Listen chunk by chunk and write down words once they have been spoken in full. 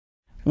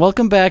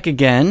welcome back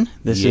again.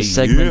 This is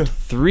segment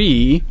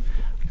 3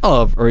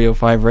 of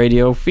eryo5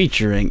 Radio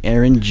featuring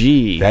Aaron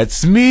G.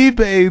 That's me,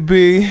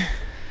 baby.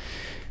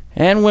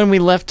 And when we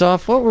left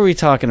off, what were we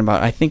talking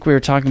about? I think we were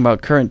talking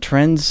about current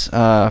trends,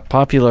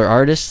 popular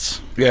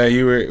artists. Yeah,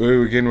 we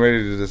were getting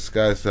ready to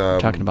discuss...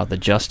 talking about the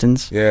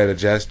Justins. Yeah, the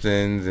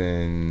Justins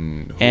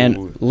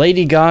and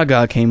Lady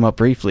Gaga came up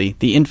briefly.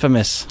 The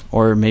infamous,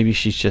 or maybe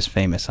she's just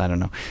famous, I don't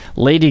know.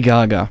 Lady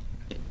Gaga.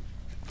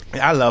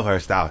 I love her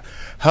style.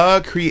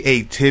 Her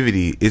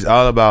creativity is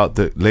all about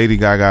the Lady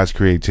Gaga's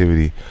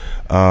creativity.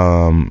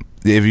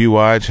 If you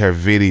watch her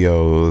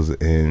videos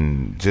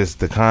and just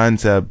the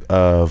concept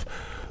of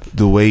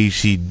the way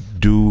she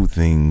do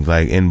things,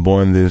 like in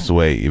Born This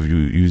Way, if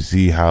you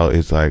see how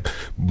it's like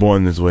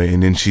Born This Way,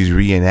 and then she's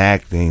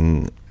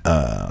reenacting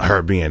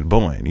her being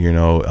born, you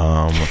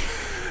know,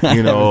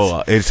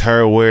 it's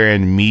her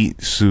wearing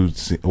meat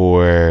suits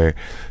or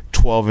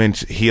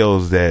 12-inch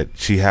heels that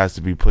she has to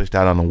be pushed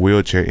out on a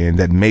wheelchair in,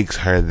 that makes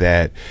her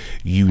that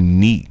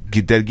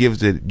unique, that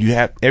gives it,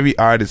 every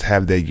artist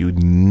have that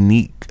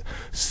unique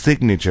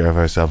signature of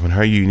herself, and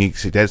her unique,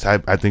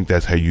 I think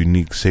that's her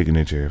unique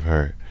signature of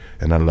her.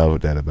 And I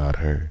love that about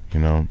her, you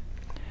know?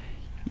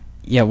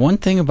 Yeah, one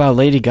thing about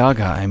Lady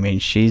Gaga, I mean,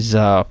 she's,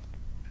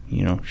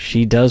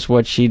 she does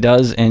what she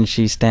does, and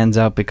she stands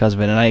out because of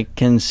it. And I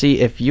can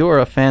see, if you're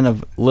a fan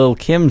of Lil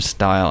Kim's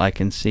style, I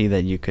can see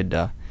that you could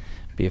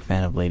be a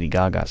fan of Lady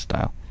Gaga's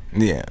style.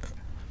 Yeah.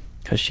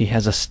 Because she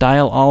has a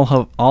style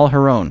all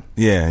her own.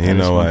 Yeah, you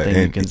know what? One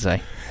thing you can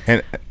say.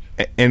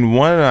 And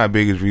one of my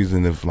biggest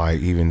reasons of, like,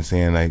 even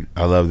saying, like,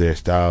 I love their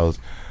styles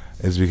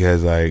is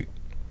because, like,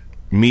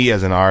 me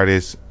as an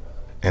artist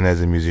and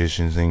as a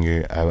musician,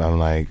 singer, I'm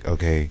like,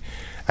 okay,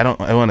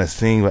 I want to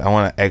sing, but I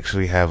want to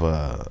actually have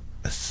a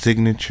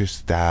signature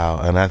style.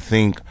 And I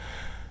think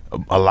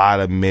a lot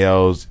of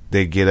males,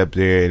 they get up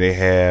there and they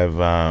have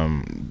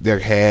their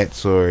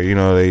hats, or you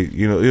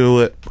know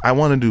what, I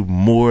want to do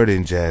more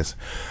than just,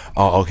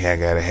 oh, okay, I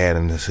got a hat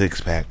and a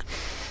six-pack.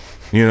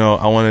 You know,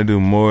 I want to do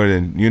more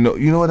than, you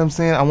know what I'm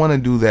saying? I want to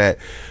do that.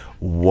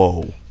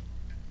 Whoa,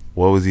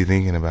 what was he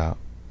thinking about?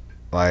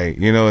 Like,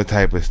 you know, a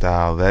type of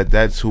style.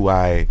 That's who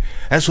I've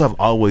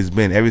always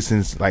been ever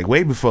since, like,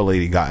 way before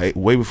Lady Gaga,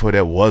 way before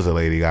there was a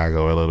Lady Gaga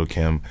or a Little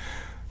Kim.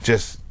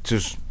 Just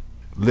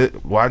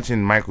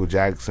watching Michael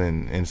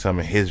Jackson in some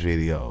of his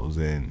videos,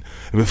 and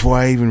before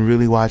I even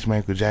really watched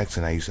Michael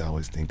Jackson, I used to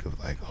always think of,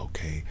 like,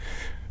 okay,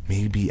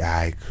 maybe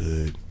I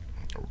could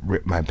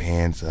rip my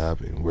pants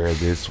up and wear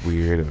this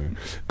weird, or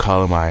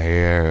color my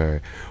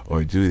hair,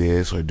 or do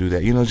this or do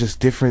that. You know, just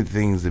different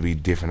things to be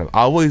different. I've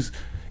always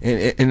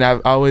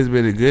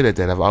been good at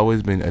that. I've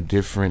always been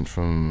different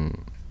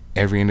from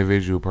every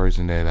individual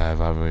person that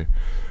I've ever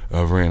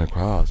ran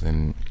across,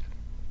 and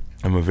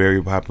I'm a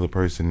very popular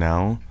person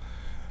now,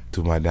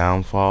 to my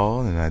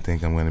downfall, and I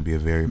think I'm going to be a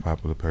very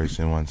popular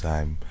person once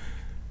I'm,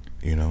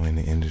 in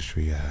the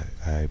industry.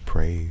 I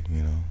pray,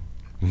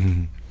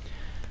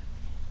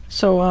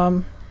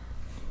 So,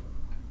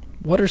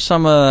 what are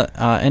some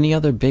any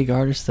other big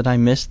artists that I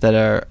missed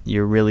that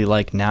you really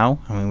like now?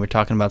 I mean, we're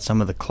talking about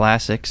some of the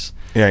classics.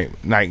 Yeah,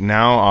 like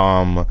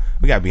now,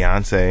 we got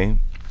Beyonce.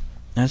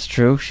 That's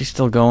true. She's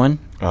still going.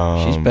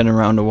 She's been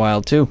around a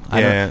while too.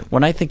 Yeah.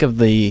 When I think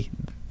of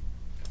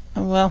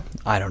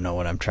I don't know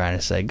what I'm trying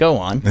to say. Go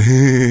on.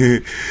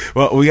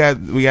 Well, we got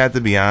the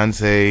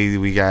Beyonce.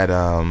 We got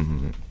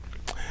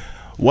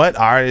what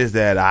artists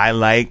that I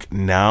like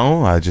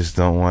now? I just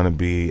don't want to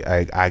be.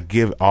 I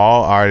give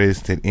all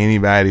artists and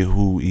anybody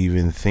who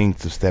even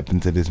thinks of stepping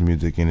into this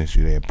music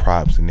industry their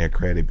props and their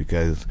credit,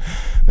 because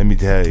let me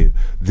tell you,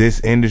 this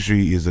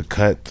industry is a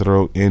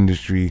cutthroat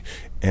industry,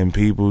 and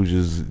people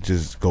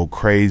just go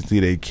crazy.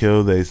 They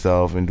kill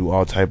themselves and do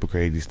all type of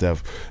crazy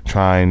stuff,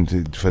 trying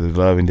for the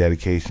love and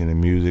dedication of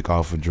music,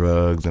 off of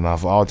drugs and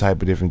off of all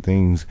type of different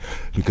things,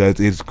 because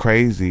it's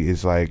crazy.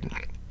 It's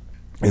like,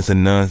 it's a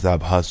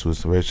non-stop hustle.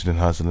 It's richer than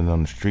hustling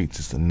on the streets.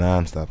 It's a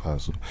non-stop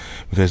hustle,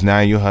 because now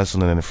you're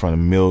hustling in front of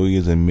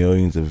millions and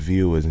millions of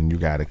viewers, and you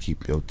got to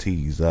keep your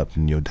T's up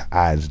and your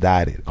I's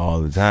dotted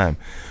all the time.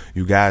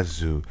 You guys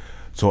do.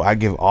 So I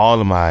give all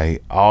of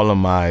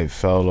my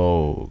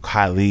fellow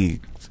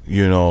colleagues,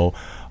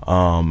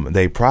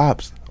 they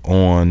props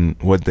on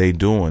what they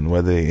doing,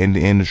 whether they in the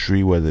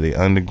industry, whether they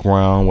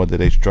underground, whether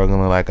they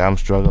struggling like I'm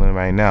struggling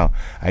right now.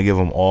 I give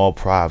them all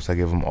props. I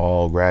give them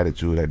all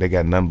gratitude. Like, they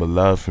got nothing but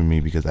love for me,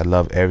 because I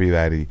love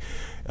everybody.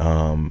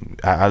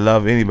 I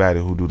love anybody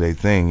who do their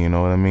thing, you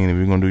know what I mean? If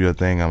you're gonna do your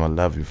thing, I'm gonna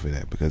love you for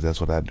that, because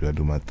that's what I do. I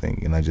do my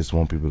thing, and I just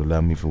want people to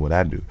love me for what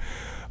I do.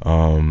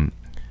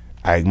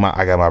 I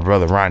got my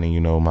brother Ronnie,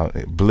 my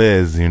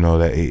Blizz,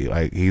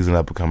 that he's an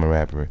up and coming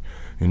rapper.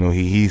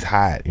 He's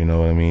hot, you know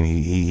what I mean?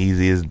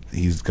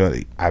 He's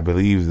gonna, I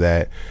believe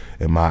that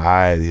in my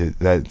eyes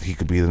that he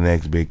could be the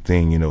next big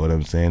thing, you know what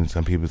I'm saying?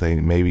 Some people say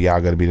maybe y'all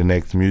gotta be the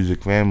next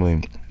music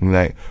family.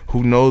 Like,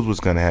 who knows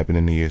what's gonna happen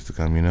in the years to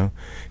come,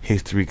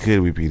 History could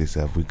repeat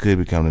itself. We could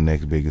become the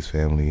next biggest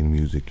family in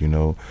music,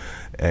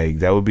 Hey,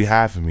 that would be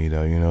high for me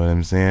though, you know what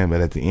I'm saying?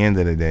 But at the end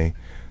of the day,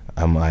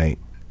 I'm like,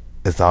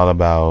 it's all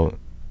about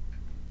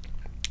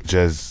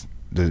just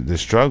the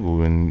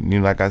struggle.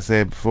 And like I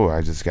said before,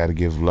 I just got to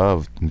give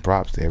love and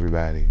props to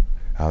everybody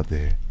out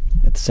there.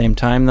 At the same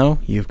time, though,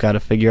 you've got to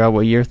figure out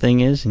what your thing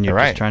is, and you're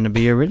Right. just trying to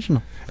be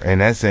original. And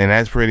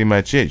that's pretty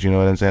much it. You know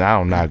what I'm saying? I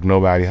don't knock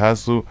nobody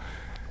hustle,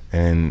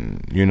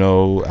 and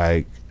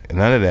like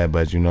none of that.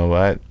 But you know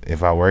what?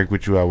 If I work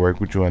with you, I work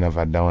with you, and if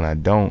I don't, I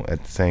don't.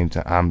 At the same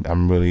time,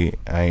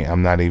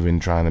 I'm not even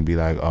trying to be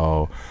like,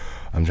 oh,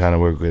 I'm trying to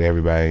work with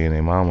everybody and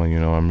their mama.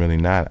 I'm really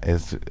not.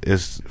 It's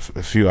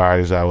a few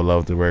artists I would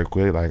love to work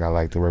with. Like I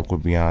like to work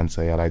with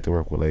Beyonce. I like to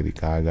work with Lady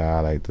Gaga.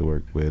 I like to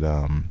work with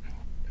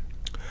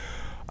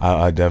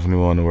I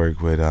definitely want to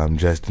work with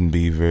Justin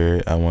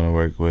Bieber. I want to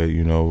work with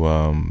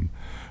Eminem.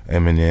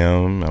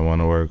 I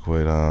want to work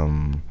with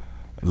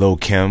Lil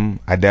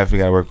Kim. I definitely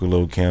got to work with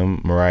Lil Kim,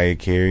 Mariah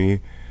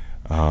Carey.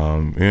 I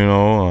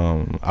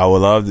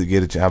would love to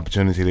get an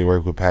opportunity to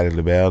work with Patti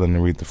LaBelle and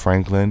Aretha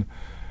Franklin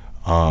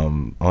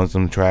on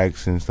some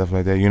tracks and stuff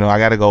like that. I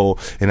gotta go,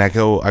 and I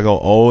go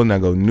old and I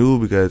go new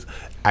because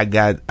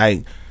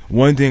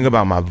one thing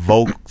about my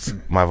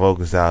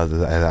vocal styles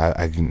is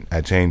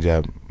I change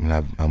up,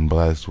 and I'm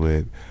blessed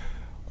with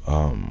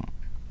an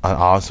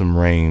awesome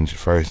range.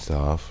 First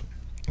off,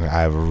 I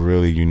have a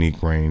really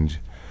unique range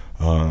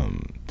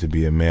to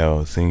be a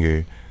male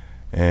singer,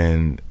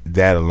 and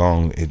that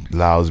alone, it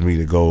allows me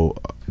to go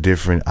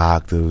different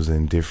octaves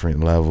and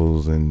different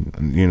levels, and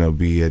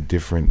be at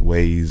different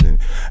ways, and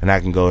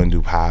I can go and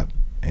do pop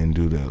and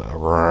do the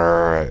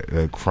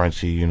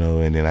crunchy,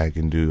 and then I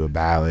can do a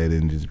ballad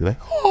and just be like,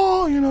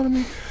 oh, you know what I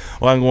mean?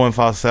 Or I can go in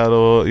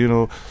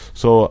falsetto,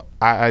 So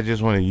I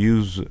just want to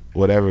use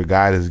whatever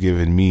God has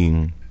given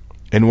me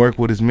and work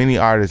with as many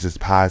artists as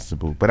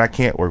possible. But I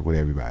can't work with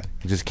everybody.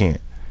 I just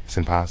can't. It's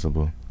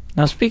impossible.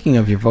 Now, speaking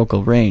of your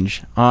vocal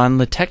range, on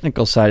the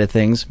technical side of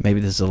things, maybe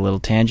this is a little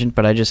tangent,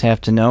 but I just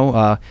have to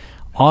know,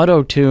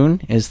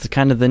 auto-tune is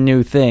the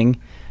new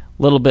thing.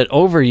 Little bit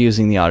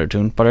overusing the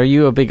auto-tune, but are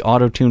you a big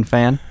auto-tune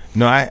fan?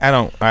 No,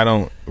 I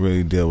don't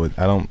really deal with.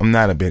 I'm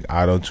not a big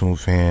auto-tune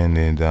fan,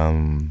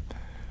 and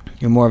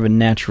you're more of a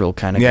natural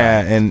kind of guy. Yeah,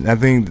 and I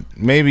think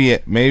maybe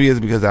it's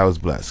because I was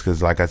blessed.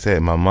 Because like I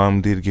said, my mom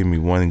did give me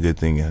one good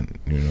thing, and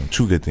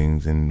two good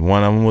things, and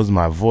one of them was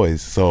my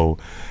voice. So,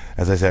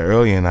 as I said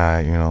earlier in our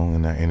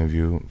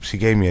interview, she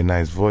gave me a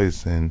nice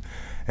voice, and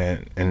I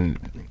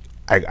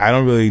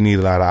don't really need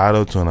a lot of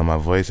auto-tune on my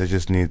voice. I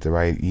just need the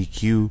right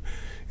EQ.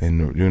 And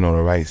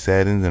the right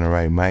settings and the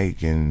right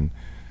mic, and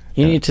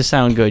you need to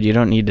sound good. You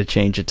don't need to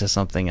change it to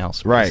something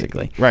else.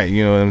 Basically. Right.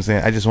 You know what I'm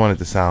saying? I just want it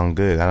to sound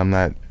good. I'm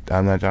not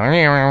trying. I'm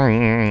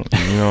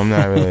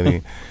not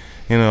really.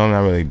 I'm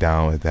not really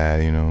down with that.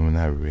 I'm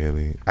not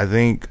really. I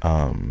think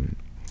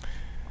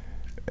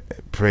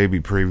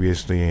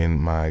previously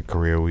in my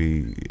career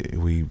we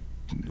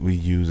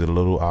used a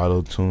little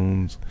auto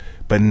tunes,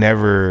 but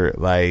never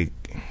like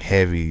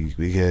heavy,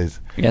 because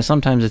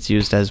sometimes it's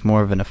used as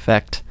more of an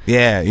effect. On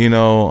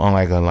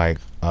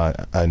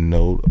a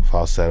note,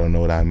 falsetto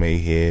note I may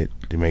hit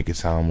to make it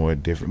sound more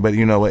different. But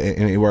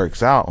it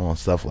works out on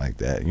stuff like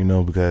that,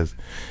 because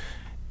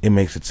it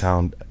makes it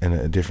sound in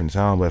a different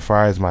sound. But as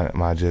far as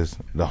my just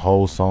the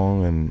whole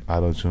song and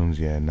auto tunes,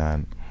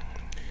 none.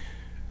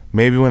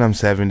 Maybe when I'm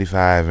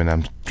 75 and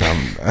I'm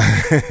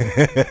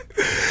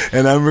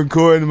and I'm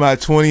recording my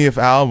 20th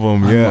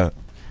album,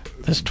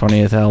 This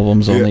 20th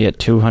album's only at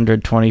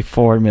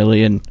 224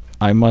 million.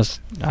 I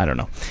don't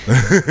know.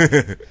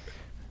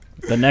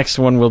 The next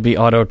one will be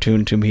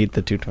auto-tuned to meet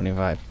the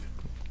 225.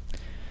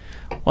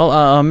 Well,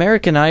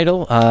 American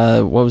Idol,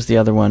 what was the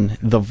other one?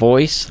 The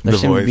Voice. There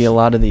seem to be a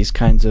lot of these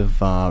kinds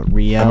of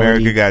reality.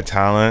 America Got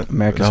Talent.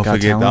 Don't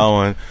forget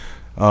that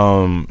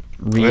one.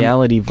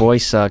 Reality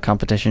voice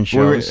competition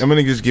shows. I'm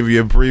going to just give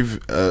you a brief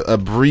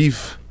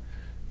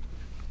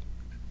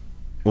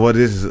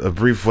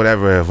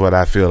whatever of what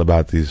I feel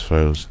about these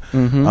shows.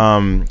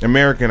 Mm-hmm.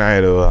 American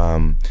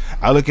Idol,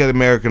 I look at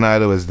American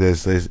Idol as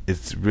this.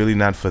 It's really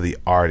not for the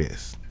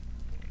artist.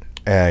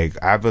 Like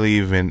I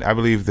believe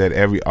that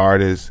every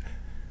artist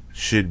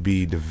should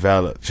be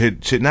developed.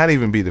 Should not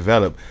even be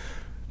developed.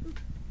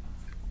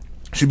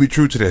 Should be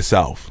true to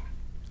themselves.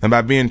 And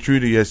by being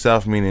true to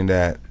yourself, meaning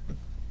that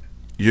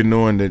you're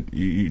knowing that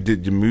you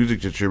did the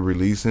music that you're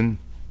releasing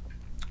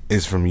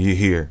is from you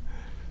here.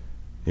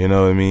 You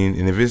know what I mean?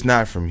 And if it's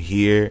not from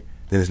here,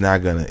 then it's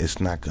not gonna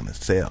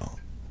sell,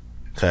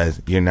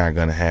 because you're not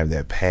gonna have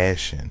that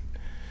passion.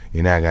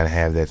 You're not gonna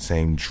have that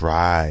same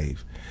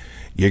drive.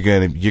 You're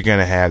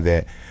gonna have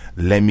that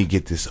let me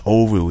get this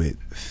over with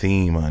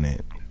theme on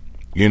it.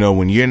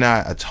 When you're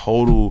not a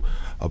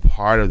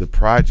part of the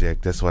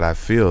project, that's what I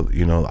feel.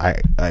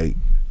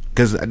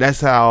 Because that's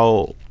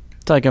how.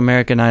 It's like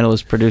American Idol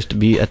is produced to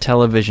be a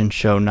television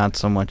show, not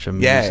so much a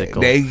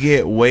musical. Yeah, they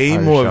get way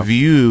more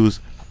views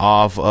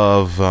off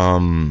of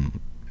the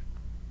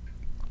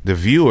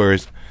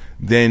viewers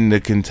than the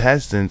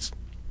contestants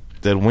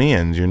that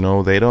wins.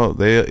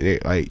 They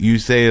like you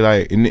say,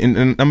 like, and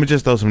I'm gonna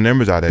just throw some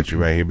numbers out at you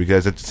right here,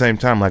 because at the same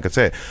time, like I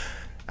said,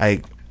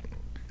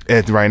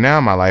 right now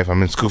in my life,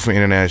 I'm in school for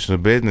international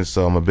business,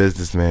 so I'm a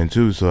businessman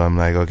too. So I'm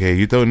like, okay,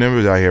 you throw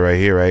numbers out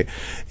here, right?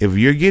 If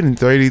you're getting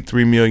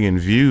 33 million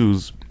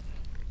views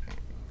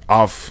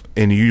off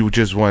and you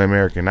just won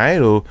American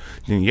Idol,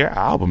 then your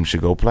album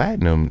should go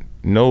platinum.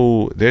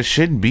 No, there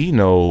shouldn't be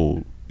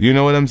no, you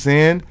know what I'm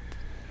saying?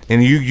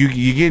 And you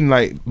getting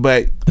like,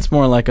 but it's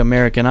more like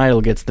American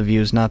Idol gets the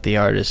views, not the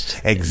artist.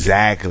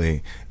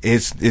 Exactly.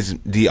 It's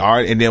the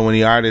art, and then when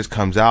the artist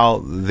comes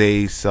out,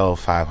 they sell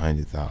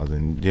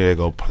 500,000. They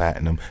go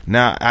platinum.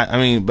 Now, I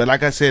mean, but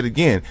like I said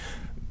again,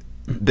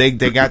 they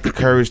got the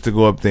courage to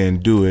go up there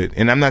and do it.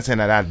 And I'm not saying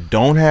that I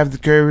don't have the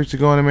courage to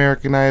go on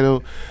American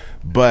Idol,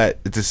 but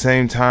at the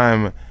same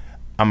time,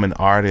 I'm an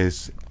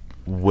artist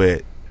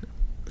with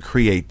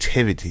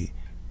creativity.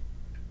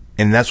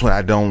 And that's what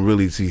I don't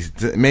really see.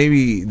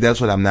 Maybe that's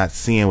what I'm not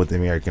seeing with the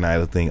American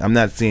Idol thing. I'm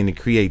not seeing the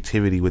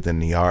creativity within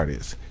the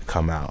artists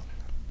come out.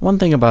 One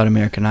thing about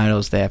American Idol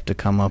is they have to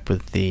come up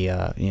with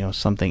the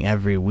something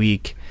every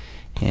week,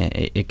 and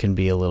it can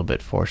be a little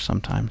bit forced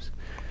sometimes.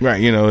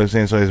 Right, you know what I'm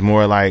saying? So it's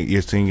more like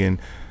you're singing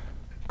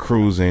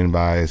 "Cruising"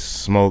 by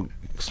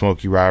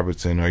Smokey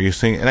Robertson, or you're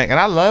singing, and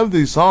I love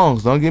these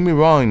songs, don't get me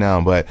wrong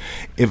now, but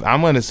if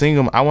I'm going to sing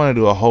them, I want to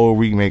do a whole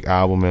remake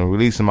album and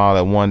release them all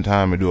at one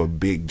time and do a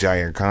big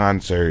giant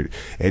concert,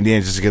 and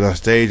then just get on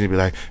stage and be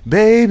like,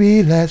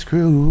 baby, let's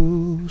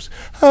cruise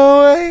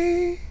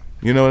away,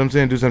 you know what I'm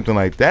saying? Do something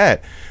like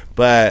that.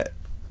 But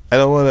I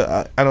don't want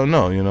to, I don't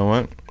know, you know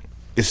what?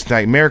 It's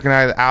like American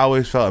Idol, I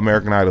always felt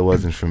American Idol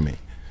wasn't for me.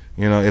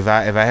 You know, if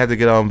I had to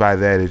get on by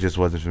that, it just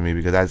wasn't for me,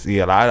 because I see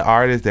a lot of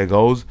artists that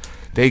goes,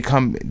 they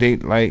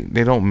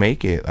don't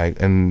make it,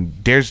 like, and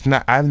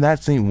I've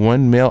not seen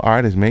one male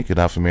artist make it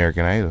off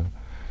American Idol.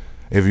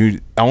 If you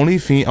only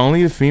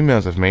the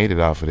females have made it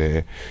off of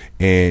there,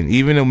 and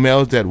even the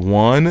males that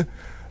won,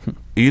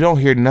 you don't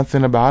hear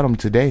nothing about them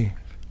today.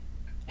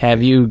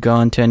 Have you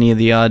gone to any of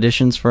the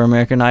auditions for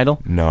American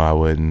Idol? No, I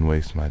wouldn't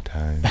waste my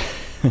time.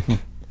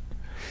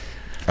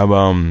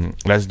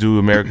 Let's do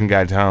American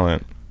Got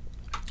Talent.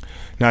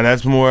 Now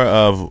that's more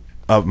of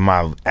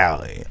my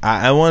alley.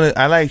 I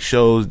like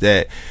shows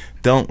that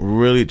don't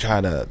really try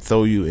to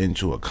throw you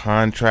into a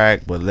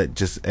contract, but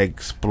just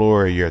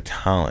explore your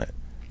talent,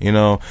 you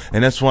know.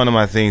 And that's one of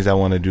my things I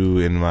want to do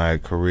in my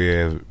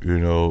career. You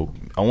know,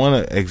 I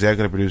want to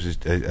executive produce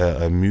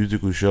a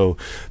musical show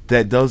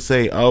that does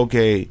say,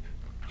 okay,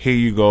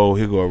 here go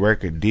a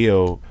record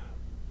deal,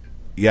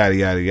 yada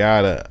yada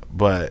yada.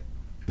 But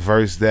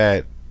versus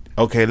that,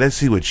 okay, let's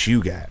see what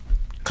you got.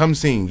 Come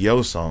sing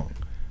your song.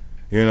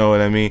 You know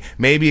what I mean?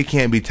 Maybe it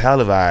can't be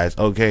televised,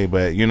 okay,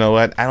 but you know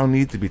what? I don't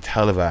need to be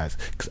televised,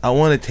 because I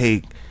want to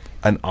take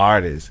an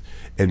artist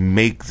and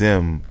make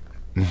them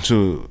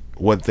into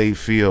what they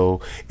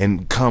feel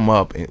and come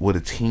up with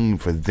a team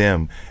for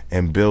them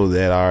and build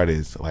that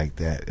artist like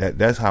that.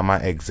 That's how my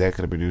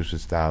executive producer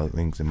style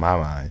thinks in my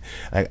mind.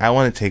 Like, I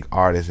want to take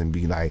artists and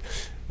be like,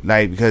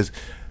 because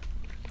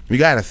you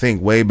got to think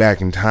way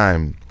back in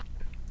time.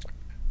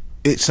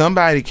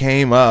 Somebody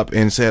came up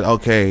and said,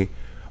 okay,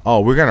 oh,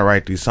 we're going to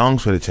write these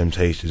songs for the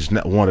Temptations,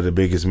 not one of the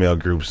biggest male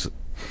groups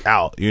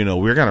out. You know,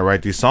 we're going to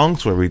write these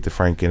songs for Aretha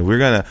Franklin. We're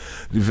going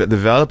to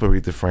develop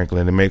Aretha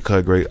Franklin and make her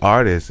a great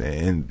artist,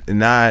 and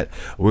not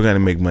we're going to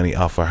make money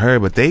off of her.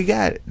 But they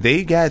got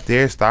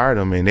their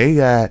stardom, and they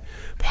got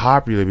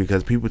popular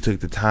because people took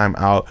the time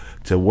out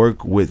to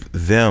work with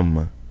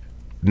them.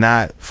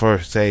 Not for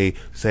say,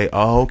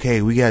 oh,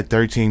 okay, we got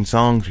 13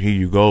 songs, here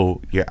you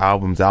go, your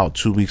album's out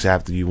 2 weeks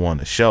after you won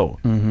the show.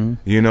 Mm-hmm.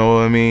 You know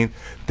what I mean?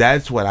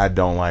 That's what I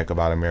don't like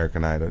about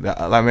American Idol.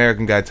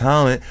 American Got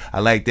Talent,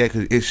 I like that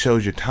because it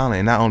shows your talent,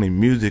 and not only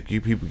music, you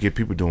get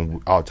people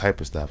doing all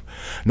type of stuff.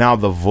 Now,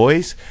 The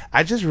Voice,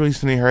 I just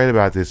recently heard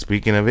about this,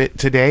 speaking of it,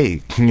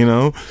 today, you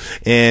know,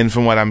 and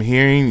from what I'm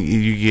hearing,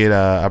 you get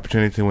an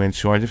opportunity to win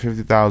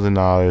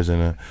 $250,000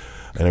 and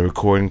a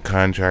recording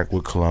contract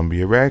with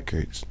Columbia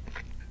Records.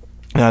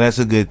 Now, that's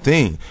a good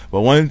thing.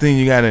 But one thing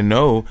you got to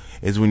know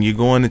is when you're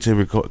going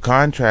into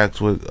contracts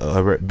with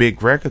a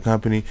big record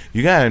company,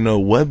 you got to know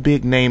what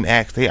big name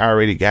acts they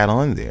already got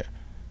on there.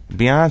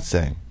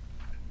 Beyonce's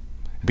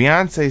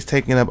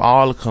taking up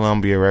all the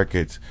Columbia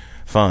Records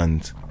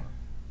funds.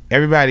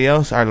 Everybody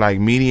else are like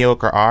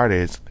mediocre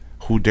artists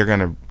who they're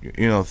going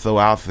to, throw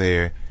out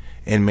there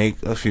and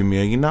make a few $1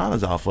 million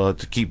off of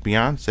to keep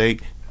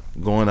Beyonce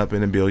going up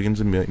in the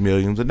billions and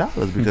millions of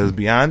dollars, because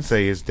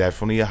Beyonce is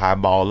definitely a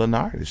high-balling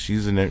artist.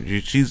 She's a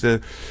headliner. She's a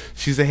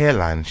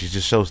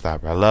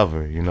showstopper. I love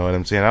her. You know what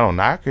I'm saying? I don't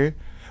knock her,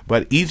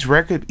 but each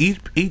record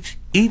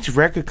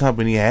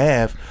company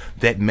have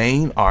that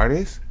main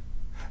artist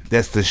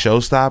that's the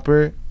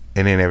showstopper,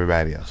 and then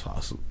everybody else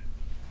follows suit.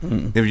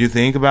 If you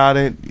think about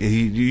it,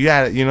 you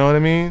got it. You know what I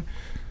mean?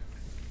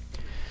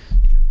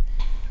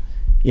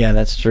 Yeah,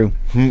 that's true.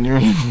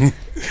 You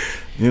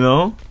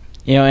know.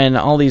 You know, and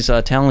all these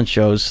talent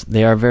shows,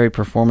 they are very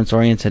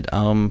performance-oriented.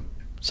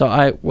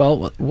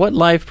 What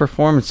live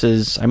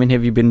performances, I mean,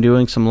 have you been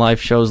doing some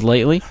live shows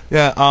lately?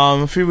 Yeah,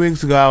 a few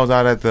weeks ago, I was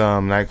out at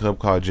the nightclub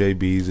called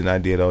JB's, and I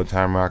did Old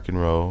Time Rock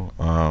and Roll.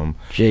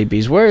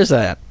 JB's, where is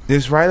that?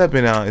 It's right up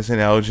in it's in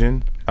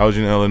Elgin,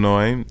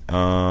 Illinois.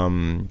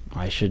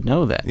 I should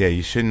know that. Yeah,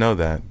 you should know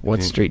that.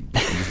 What street?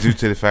 It's due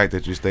to the fact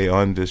that you stay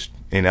on this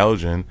in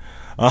Elgin.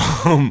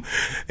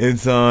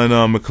 It's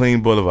on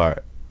McLean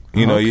Boulevard.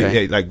 You know,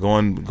 okay. like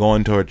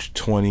going towards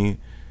 20.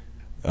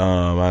 I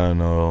don't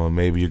know.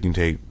 Maybe you can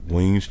take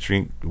Wing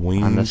Street.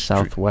 On the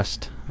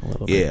southwest a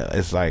little bit. Yeah,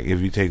 it's like if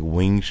you take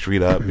Wing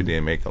Street up and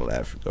then make a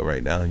left, go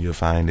right down, you'll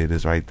find it.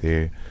 It's right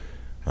there.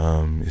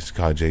 It's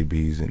called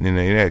JB's, and then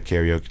they had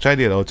karaoke. So I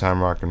did Old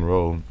Time Rock and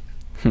Roll,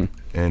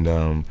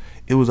 and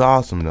it was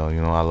awesome though.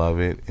 You know, I love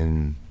it,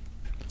 and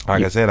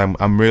like I said, I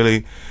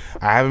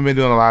haven't been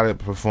doing a lot of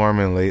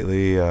performing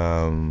lately.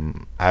 I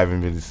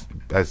haven't been.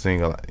 I sing,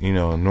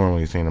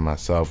 normally sing to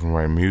myself and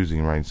write music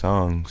and write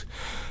songs.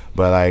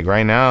 But like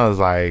right now, it's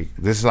like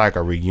this is like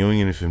a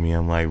reunion for me.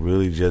 I'm like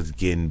really just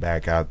getting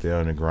back out there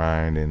on the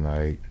grind, and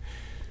like,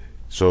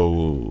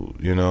 so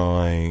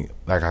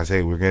like I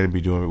say, we're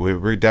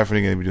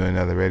definitely gonna be doing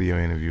another radio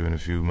interview in a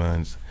few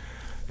months,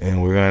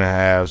 and we're gonna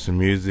have some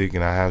music,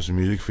 and I have some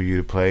music for you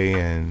to play,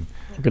 and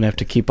we're gonna have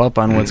to keep up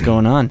on what's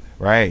going on.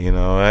 Right, you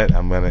know what?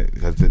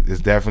 Because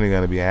it's definitely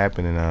gonna be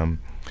happening.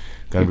 I'm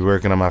gonna be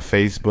working on my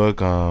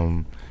Facebook.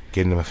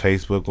 Getting my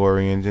Facebook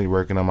oriented,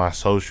 working on my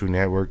social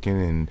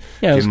networking, and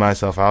getting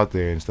myself out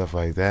there and stuff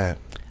like that.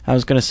 I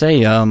was going to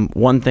say,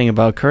 one thing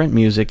about current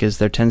music is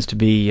there tends to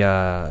be,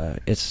 I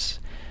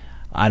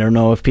don't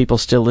know if people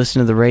still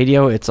listen to the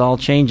radio. It's all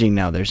changing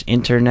now. There's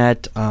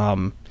internet.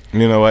 You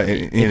know what?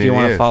 If you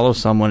want to follow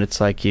someone, it's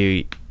like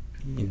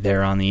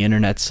they're on the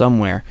internet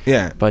somewhere.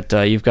 Yeah. But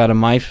you've got a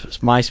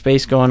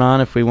MySpace going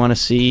on if we want to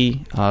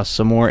see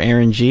some more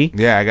Aaron G.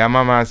 Yeah, I got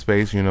my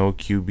MySpace,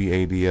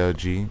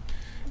 QBADLG.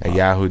 At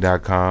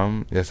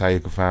yahoo.com. That's how you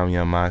can find me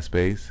on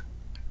MySpace.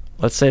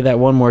 Let's say that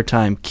one more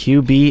time.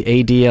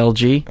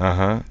 QBADLG.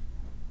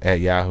 At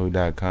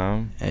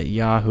yahoo.com. At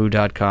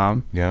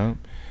yahoo.com. Yeah.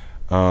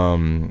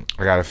 I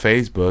got a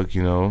Facebook,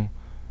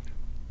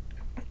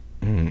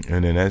 and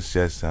then that's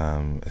just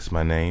it's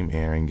my name,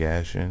 Aaron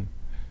Gashin.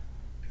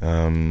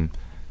 And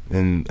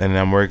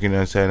I'm working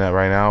on setting up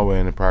right now. We're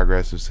in the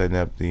progress of setting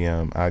up the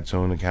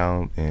iTunes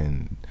account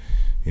and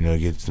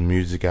get some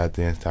music out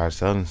there and start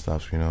selling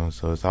stuff,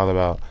 So it's all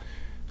about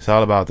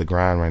the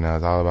grind right now.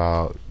 It's all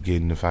about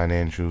getting the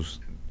financials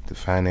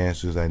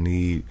I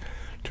need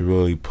to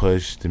really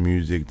push the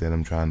music that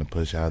I'm trying to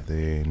push out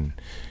there, and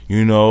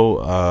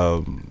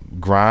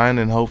grind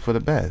and hope for the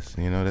best.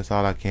 That's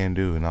all I can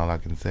do and all I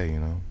can say.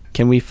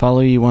 Can we follow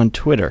you on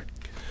Twitter?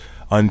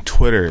 On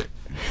Twitter,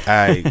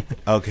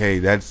 okay,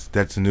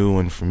 that's a new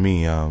one for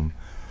me.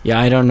 Yeah,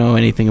 I don't know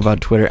anything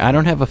about Twitter. I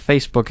don't have a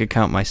Facebook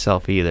account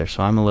myself either,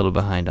 so I'm a little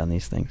behind on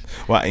these things.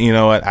 Well, you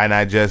know what? And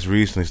I just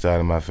recently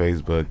started my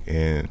Facebook,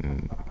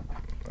 and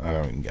I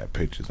don't even got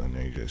pictures on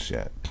there just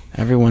yet.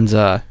 Everyone's,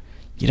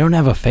 you don't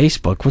have a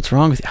Facebook? What's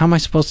wrong with you? How am I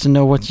supposed to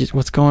know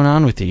what's going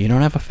on with you? You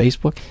don't have a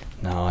Facebook?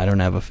 No, I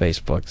don't have a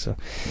Facebook, so.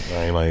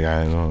 I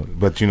know.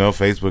 But,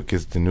 Facebook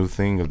is the new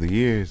thing of the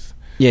years.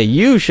 Yeah,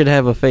 you should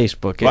have a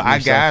Facebook. Well, I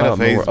got a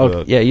Facebook.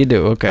 Oh, yeah, you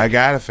do. Okay. I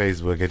got a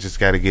Facebook. I just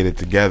got to get it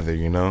together,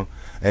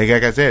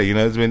 Like I said,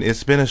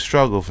 it's been a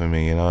struggle for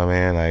me,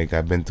 man. Like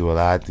I've been through a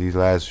lot these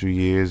last few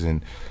years,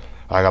 and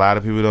like a lot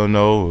of people don't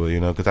know,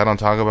 because I don't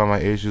talk about my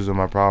issues or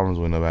my problems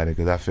with nobody,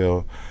 because I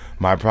feel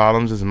my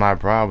problems is my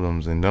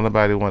problems, and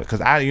nobody because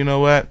I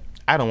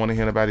don't want to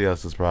hear nobody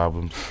else's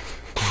problems.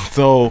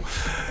 So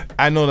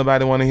I know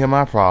nobody want to hear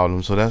my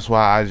problems, so that's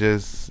why I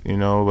just,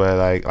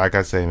 but like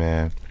I say,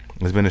 man,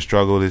 it's been a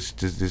struggle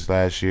this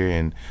last year,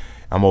 and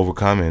I'm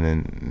overcoming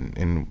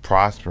and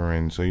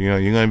prospering. So you're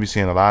gonna be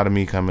seeing a lot of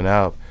me coming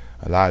up.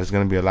 There's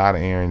gonna be a lot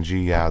of Aaron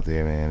G out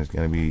there, man.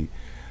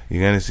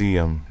 You're gonna see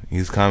him.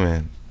 He's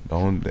coming.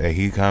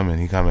 He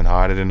coming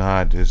harder than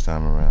hard this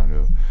time around,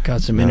 dude.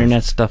 Got some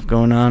internet stuff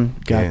going on.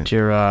 Got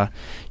your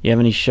you have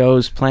any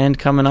shows planned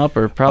coming up,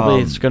 or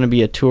probably it's gonna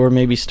be a tour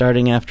maybe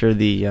starting after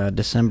the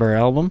December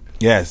album?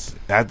 Yes,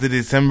 after the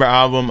December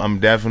album, I'm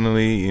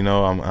definitely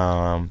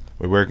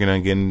we're working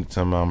on getting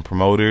some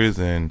promoters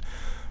and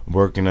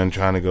working on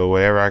trying to go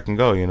wherever I can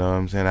go, what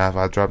I'm saying? If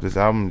I drop this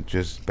album,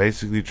 just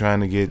basically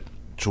trying to get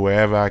to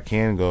wherever I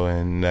can go,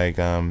 and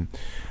I'm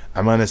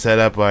gonna set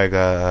up like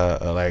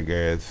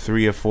a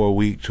 3 or 4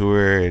 week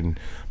tour and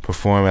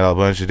perform at a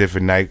bunch of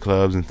different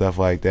nightclubs and stuff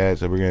like that.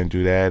 So we're gonna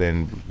do that.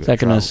 And is that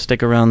gonna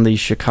stick around the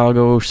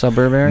Chicago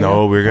suburb area?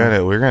 No, we're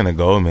gonna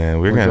go, man.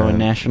 We're going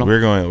national.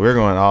 We're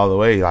going all the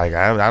way. Like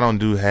I don't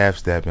do half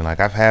stepping. Like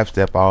I've half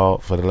stepped all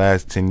for the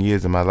last 10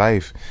 years of my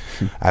life.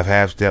 I've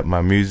half stepped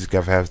my music.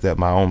 I've half stepped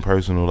my own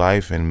personal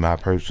life and my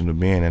personal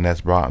being, and that's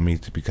brought me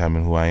to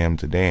becoming who I am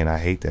today. And I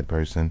hate that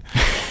person.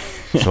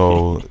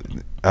 So,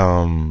 like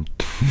I'm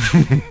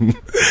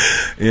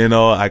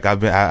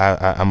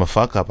a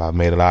fuck up. I've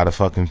made a lot of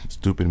fucking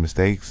stupid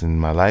mistakes in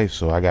my life,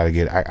 so I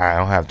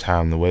don't have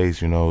time to waste,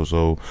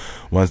 So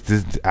once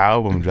this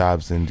album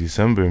drops in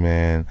December,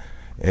 man,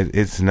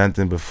 it's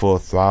nothing but full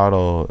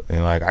throttle.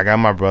 And like I got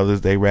my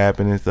brothers, they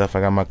rapping and stuff. I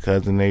got my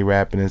cousin, they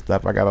rapping and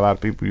stuff. I got a lot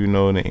of people,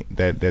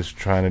 that's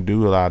trying to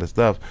do a lot of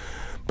stuff.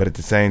 But at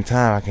the same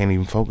time, I can't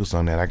even focus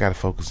on that. I gotta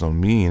focus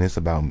on me, and it's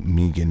about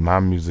me getting my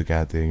music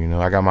out there. You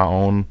know, I got my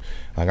own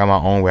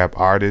rap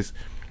artist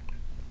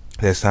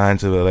that's signed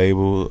to the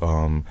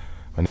label.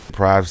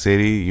 Private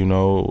City, you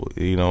know,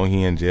 he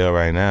in jail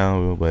right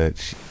now, but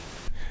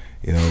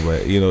he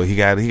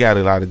got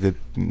a lot of good,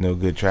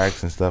 good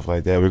tracks and stuff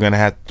like that. We're gonna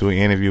have to do an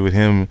interview with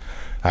him,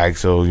 like,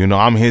 so,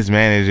 I'm his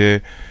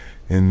manager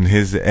and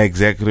his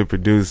executive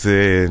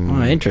producer,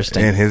 and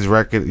interesting, and his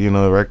record,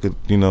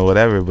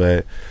 whatever.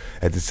 But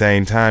at the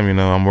same time,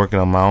 I'm working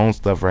on my own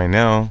stuff right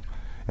now,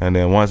 and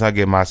then once I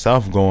get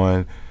myself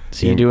going.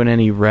 So you doing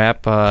any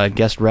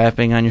guest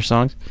rapping on your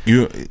songs?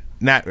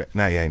 Not yet.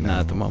 No. Not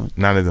at the moment.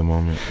 Not at the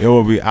moment. It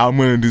will be. I'm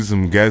gonna do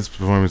some guest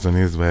performance on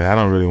his, but I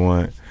don't really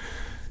want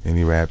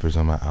any rappers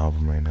on my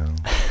album right now.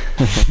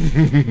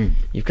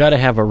 You've got to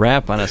have a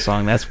rap on a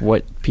song. That's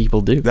what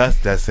people do.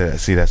 That's it.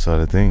 See, that's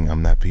sort of thing.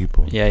 I'm not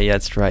people. Yeah,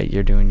 that's right.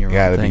 You're doing your own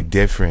thing. Gotta be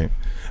different.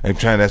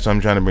 That's why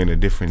I'm trying to bring a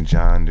different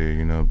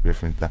genre.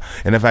 Different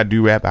stuff. And if I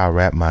do rap, I'll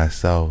rap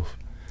myself.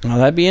 Oh,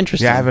 that'd be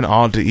interesting. Yeah, I have an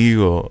alter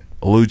ego,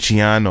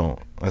 Luciano.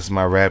 That's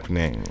my rap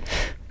name.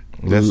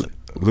 That's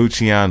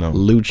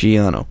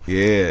Luciano.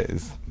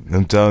 Yes,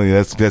 I'm telling you,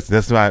 that's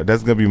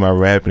gonna be my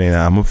rap name.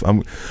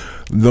 I'm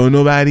though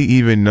nobody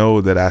even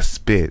know that I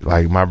spit.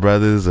 Like my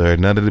brothers or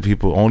none of the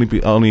people.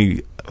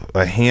 Only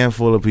a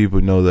handful of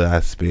people know that I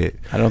spit.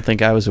 I don't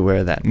think I was aware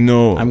of that.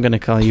 No, I'm gonna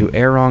call you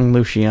Arrong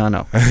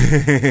Luciano.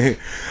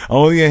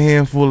 Only a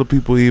handful of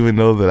people even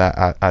know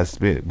that I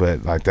spit.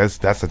 But like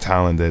that's a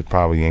talent that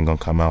probably ain't gonna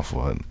come out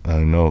for. I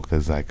don't know,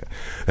 because like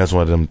that's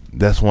one of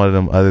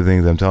them other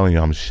things I'm telling you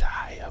I'm shy.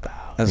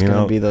 That's going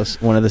to be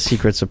one of the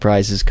secret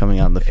surprises coming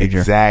out in the future.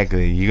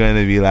 Exactly. You're going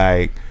to be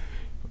like,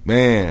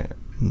 man.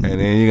 And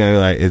then you're going to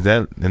be like, is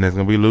that, and it's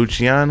going to be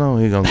Luciano.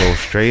 He's going to go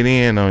straight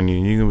in on you.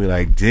 And you're going to be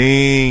like,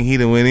 dang, he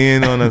done went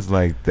in on us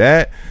like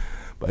that.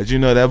 But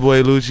that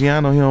boy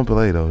Luciano, he don't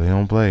play though. He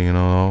don't play,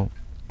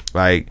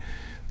 Like,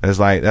 that's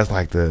like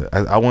the,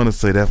 I want to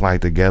say that's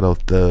like the ghetto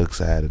thug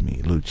side of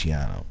me,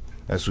 Luciano.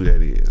 That's who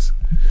that is.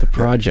 The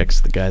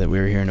Project's the guy that we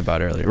were hearing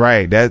about earlier.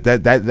 Right. That's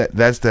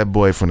that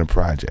boy from the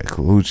Project.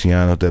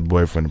 Luciano, that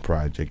boy from the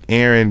Project.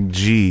 Aaron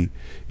G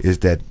is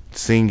that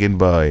singing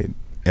boy.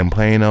 And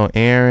plain old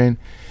Aaron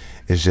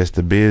is just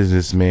a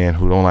businessman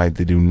who don't like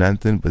to do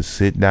nothing but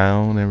sit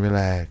down and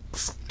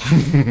relax.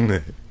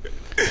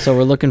 So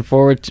we're looking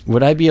forward to,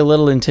 would I be a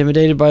little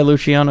intimidated by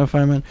Luciano if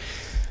I'm in?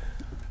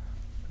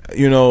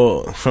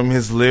 From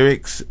his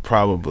lyrics,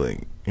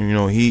 probably.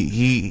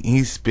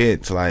 He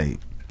spits like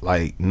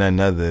none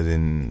other,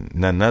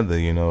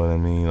 you know what I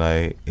mean?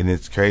 Like, and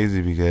it's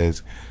crazy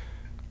because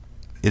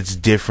it's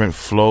different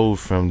flow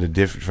from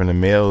the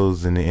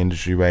males in the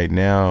industry right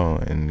now,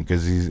 and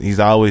because he's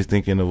always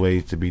thinking of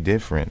ways to be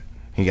different.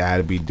 He got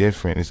to be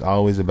different. It's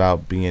always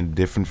about being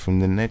different from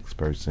the next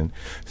person,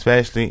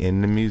 especially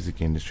in the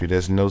music industry.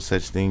 There's no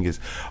such thing as,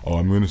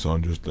 I'm gonna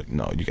sound just like.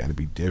 No, you got to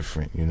be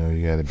different. You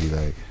got to be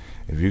like,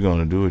 if you're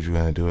gonna do it, you're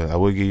gonna do it. I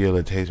will give you a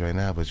little taste right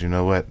now, but you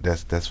know what?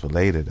 That's for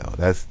later though.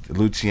 That's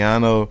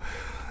Luciano.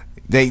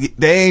 They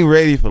ain't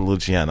ready for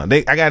Luciano.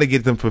 I got to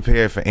get them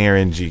prepared for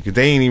Aaron G, because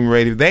they ain't even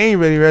ready. They ain't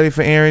really ready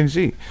for Aaron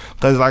G.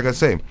 Because like I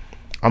say,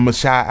 I'm a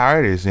shy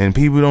artist, and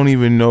people don't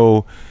even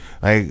know.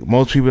 Like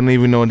most people don't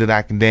even know that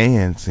I can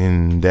dance,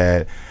 and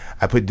that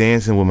I put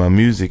dancing with my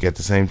music at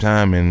the same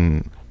time,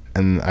 and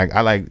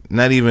I like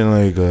not even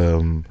like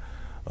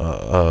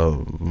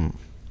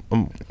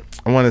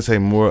I want to say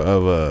more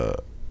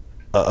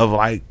of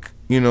like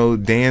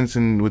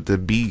dancing with the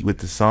beat, with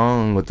the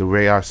song, with the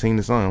way I sing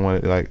the song. I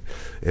want to, like,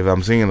 if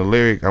I'm singing a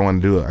lyric, I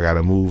want to do it. I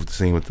gotta move to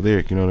sing with the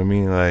lyric. You know what I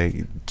mean?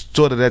 Like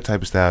sort of that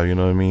type of style. You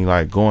know what I mean?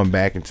 Like going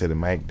back into the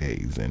mic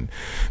days and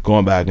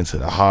going back into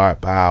the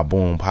hard bow,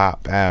 boom,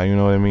 pop, bow. You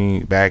know what I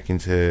mean? Back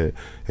into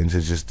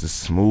just the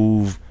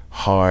smooth,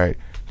 hard,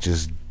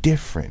 just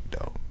different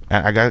though.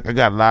 I got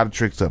a lot of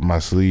tricks up my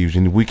sleeves,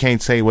 and we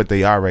can't say what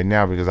they are right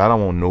now because I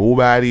don't want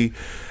nobody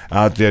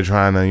out there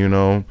trying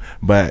to,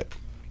 but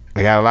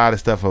I got a lot of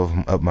stuff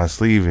up my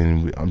sleeve,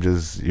 and I'm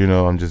just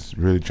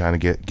really trying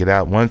to get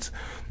out. Once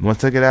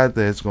I get out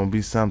there, it's gonna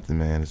be something,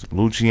 man. It's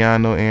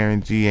Luciano,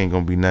 Aaron G ain't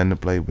gonna be nothing to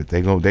play with.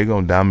 They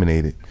gonna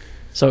dominate it.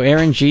 So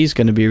Aaron G's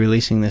going to be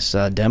releasing this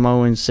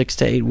demo in 6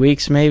 to 8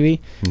 weeks,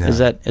 maybe. No. Is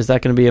that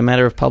going to be a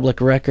matter of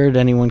public record?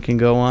 Anyone can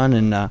go on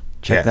and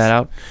check that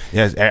out?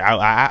 Yes,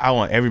 I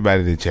want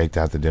everybody to check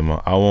out the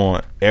demo. I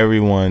want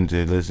everyone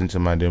to listen to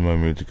my demo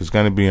music. It's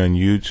going to be on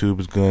YouTube.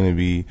 It's going to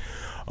be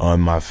on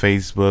my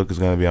Facebook. It's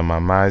going to be on my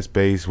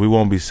MySpace. We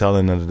won't be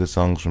selling none of the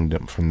songs from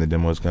the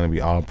demo. It's going to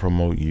be all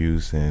promote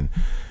use and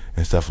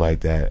stuff like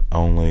that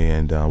only.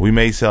 And we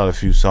may sell a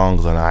few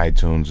songs on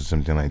iTunes or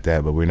something like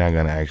that, but we're not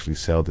going to actually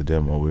sell the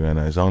demo.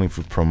 It's only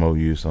for promote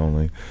use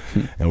only.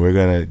 And we're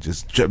going to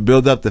just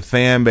build up the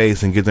fan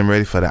base and get them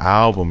ready for the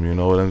album. You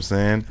know what I'm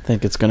saying? I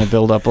think it's going to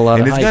build up a lot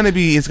of hype. And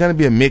it's going to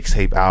be a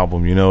mixtape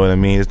album. You know what I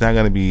mean? It's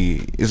going to be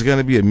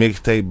a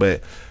mixtape,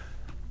 but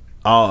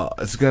Oh,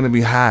 it's gonna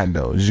be hot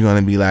though. It's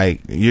gonna be like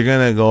you're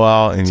gonna go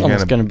out and It's you're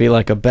almost gonna be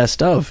like a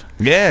best of.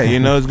 Yeah, you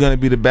know it's gonna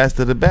be the best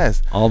of the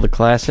best. All the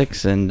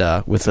classics and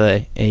with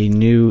the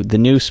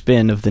new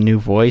spin of the new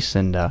voice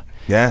and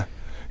yeah,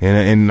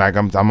 and like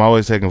I'm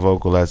always taking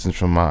vocal lessons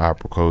from my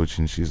opera coach,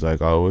 and she's like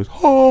always,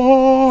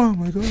 oh, I'm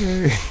like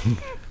okay.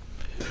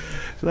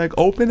 She's like,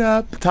 open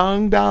up,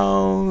 tongue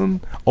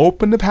down,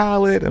 open the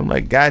palate. I'm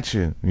like,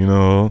 gotcha, you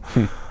know.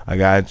 I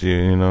got you,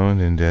 you know,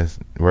 and then just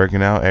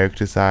working out,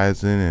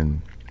 exercising,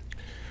 and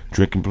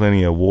drinking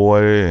plenty of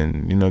water,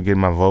 and, you know,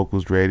 getting my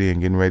vocals ready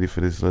and getting ready for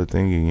this little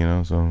thingy, you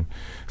know. So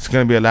it's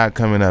gonna be a lot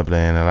coming up,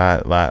 man. A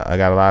lot. I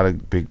got a lot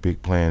of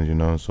big plans, you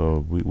know.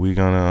 So we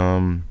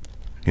gonna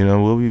you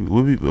know,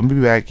 we'll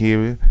be back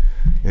here.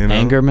 You know?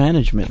 Anger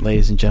management,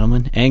 ladies and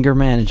gentlemen. Anger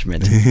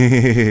management.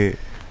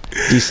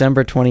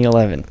 December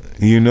 2011.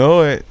 You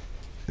know it.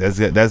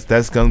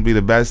 That's gonna be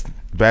the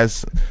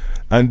best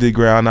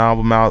underground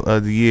album out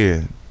of the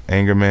year.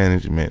 Anger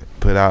Management,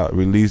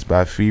 released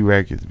by Fee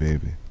Records,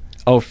 baby.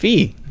 Oh,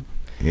 Fee.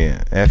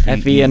 Yeah,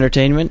 FE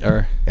Entertainment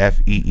or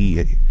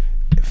FEE,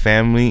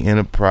 Family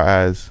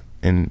Enterprise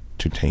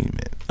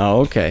Entertainment.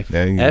 Oh, okay.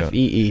 There you go.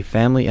 FEE,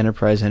 Family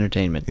Enterprise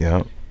Entertainment.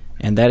 Yep.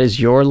 And that is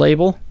your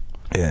label?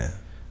 Yeah.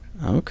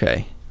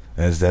 Okay.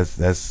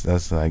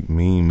 That's like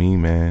me,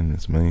 man.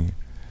 It's me.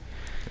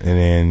 And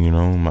then, you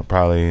know, my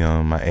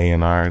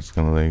A&R is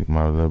gonna like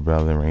my little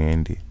brother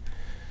Randy.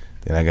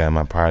 Then I got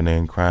my partner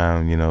in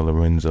crime, you know,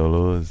 Lorenzo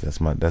Lewis. That's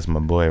my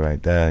boy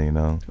right there, you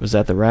know. Was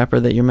that the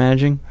rapper that you're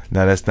managing?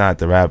 No, that's not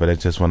the rapper.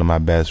 That's just one of my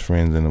best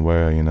friends in the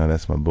world, you know.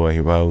 That's my boy.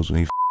 He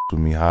with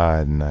me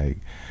hard, and like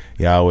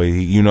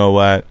you know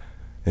what?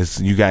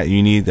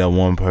 You need that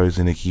one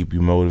person to keep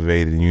you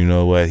motivated, and you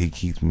know what? He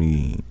keeps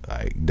me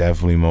like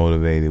definitely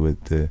motivated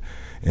with the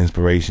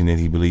inspiration that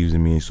he believes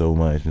in me so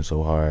much and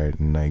so hard,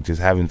 and like just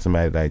having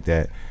somebody like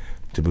that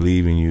to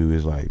believe in you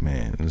is like,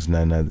 man, it's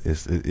nothing other,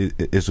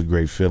 it's a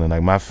great feeling.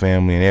 Like my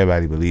family and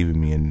everybody believe in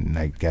me and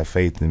like got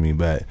faith in me,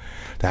 but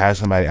to have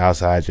somebody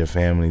outside your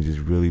family just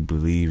really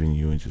believe in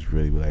you and just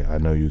really be like, I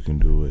know you can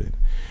do it.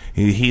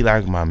 He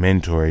like my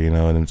mentor, you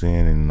know what I'm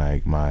saying, and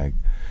like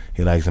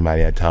he like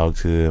somebody I talk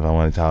to if I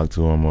want to talk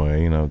to him, or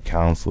you know,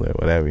 counselor,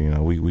 whatever. You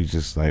know, we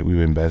just like we've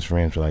been best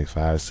friends for like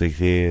 5-6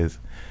 years.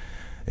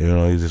 You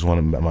know, he's just one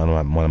of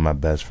my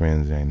best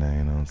friends right now.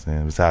 You know what I'm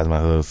saying? Besides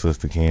my little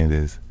sister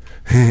Candace.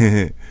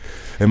 And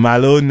my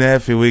little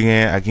nephew,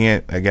 I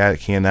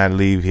cannot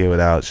leave here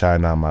without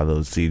shouting out my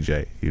little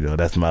CJ. You know,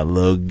 that's my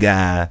little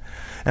guy.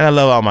 And I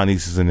love all my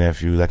nieces and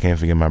nephews. I can't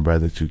forget my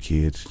brother, 2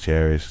 kids,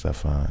 Cherish,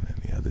 Stefan,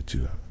 and the other 2.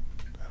 I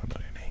don't know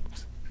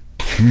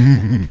their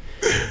names.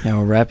 Yeah,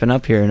 we're wrapping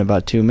up here in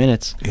about 2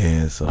 minutes.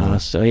 Yeah,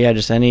 so yeah,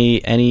 just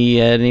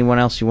anyone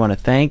else you want to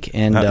thank,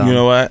 and you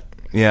know what?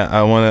 Yeah,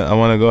 I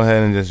wanna go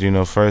ahead and just, you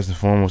know, first and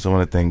foremost, I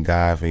want to thank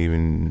God for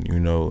even, you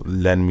know,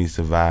 letting me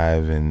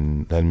survive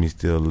and letting me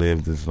still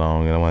live this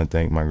long. And I want to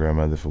thank my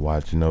grandmother for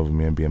watching over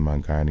me and being my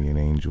guardian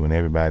angel, and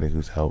everybody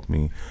who's helped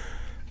me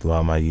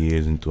throughout my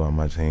years and throughout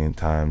my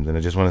times. And I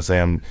just want to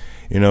say I'm,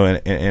 you know,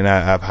 and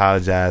I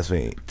apologize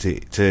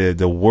to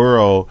the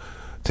world,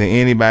 to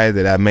anybody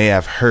that I may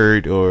have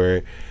hurt,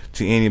 or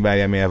to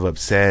anybody I may have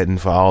upset,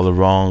 and for all the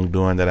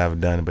wrongdoing that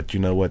I've done. But you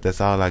know what? That's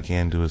all I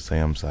can do is say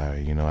I'm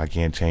sorry. You know, I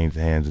can't change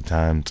the hands of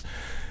times.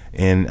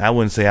 And I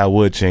wouldn't say I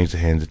would change the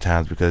hands of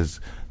times, because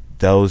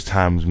those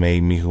times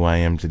made me who I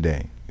am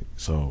today.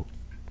 So,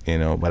 you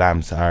know, but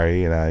I'm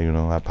sorry, and I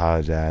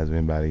apologize if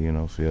anybody, you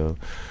know, feel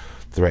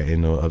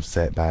threatened or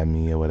upset by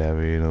me or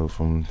whatever, you know,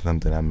 from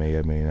something I may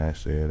or may not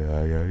say.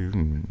 Yeah, you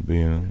can be,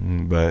 you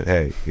know, but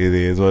hey, it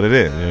is what it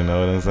is. You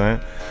know what I'm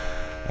saying?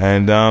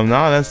 And no,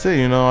 that's it.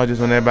 You know, I just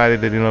want everybody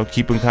to, you know,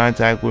 keep in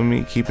contact with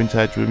me, keep in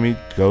touch with me.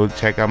 Go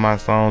check out my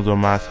songs on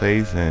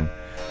MySpace, and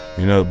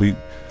you know, be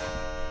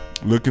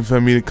looking for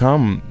me to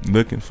come,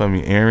 looking for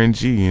me, Aaron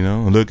G. You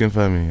know, looking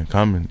for me,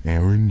 coming,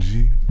 Aaron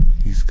G.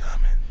 He's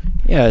coming.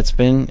 Yeah, I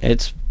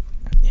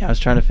was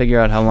trying to figure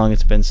out how long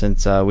it's been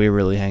since we were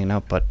really hanging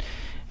out, but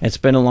it's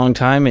been a long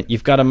time.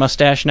 You've got a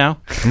mustache now.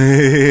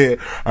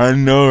 I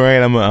know, right?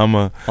 I'm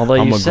a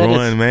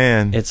growing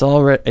man. It's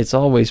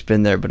always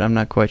been there, but I'm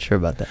not quite sure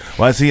about that.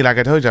 Well, see, like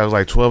I told you, I was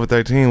like 12 or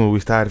 13 when we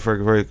started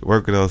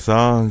working on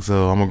songs.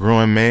 So I'm a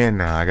growing man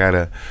now. I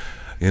gotta,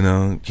 you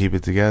know, keep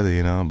it together,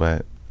 you know.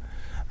 But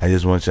I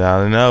just want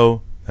y'all to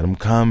know that I'm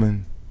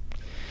coming.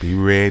 Be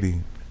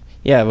ready.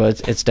 Yeah, well,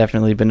 it's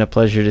definitely been a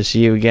pleasure to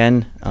see you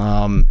again.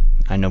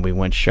 I know we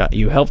went shop.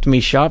 You helped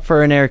me shop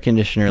for an air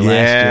conditioner last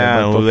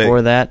year, but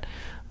before that,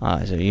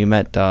 so you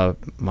met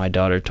my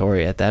daughter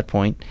Tori at that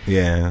point.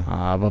 Yeah.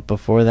 But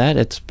before that,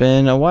 it's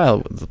been a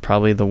while.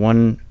 Probably the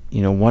one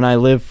I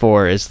Live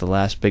For is the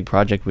last big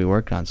project we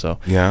worked on. So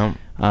yeah,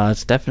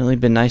 it's definitely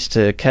been nice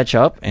to catch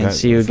up and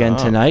see you again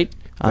tonight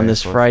on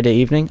this Friday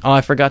evening. Oh,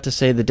 I forgot to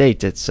say the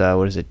date. It's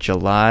what is it?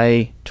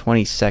 July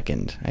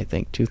 22nd, I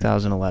think,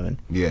 2011.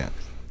 Yeah.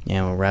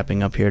 Yeah, we're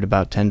wrapping up here at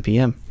about 10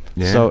 p.m.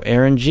 Yeah. So,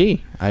 Aaron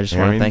G., I just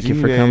want Aaron to thank G,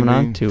 you for coming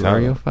baby. on to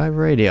eryo5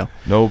 Radio.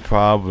 No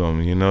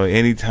problem. You know,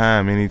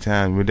 anytime.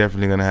 We're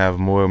definitely going to have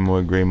more and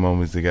more great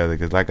moments together.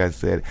 Because like I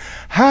said,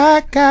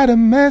 I got a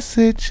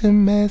message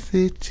today.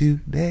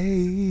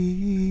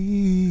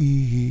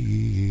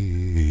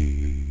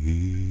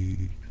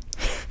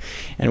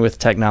 And with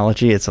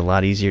technology, it's a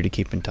lot easier to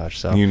keep in touch.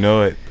 So you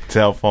know it.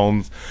 Cell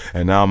phones.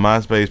 And now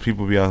MySpace,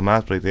 people be on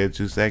MySpace every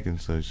 2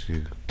 seconds. So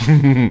shit.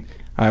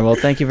 All right, well,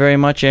 thank you very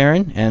much,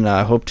 Aaron, and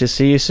I hope to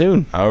see you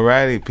soon. All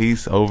righty.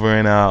 Peace over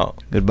and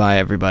out. Goodbye,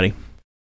 everybody.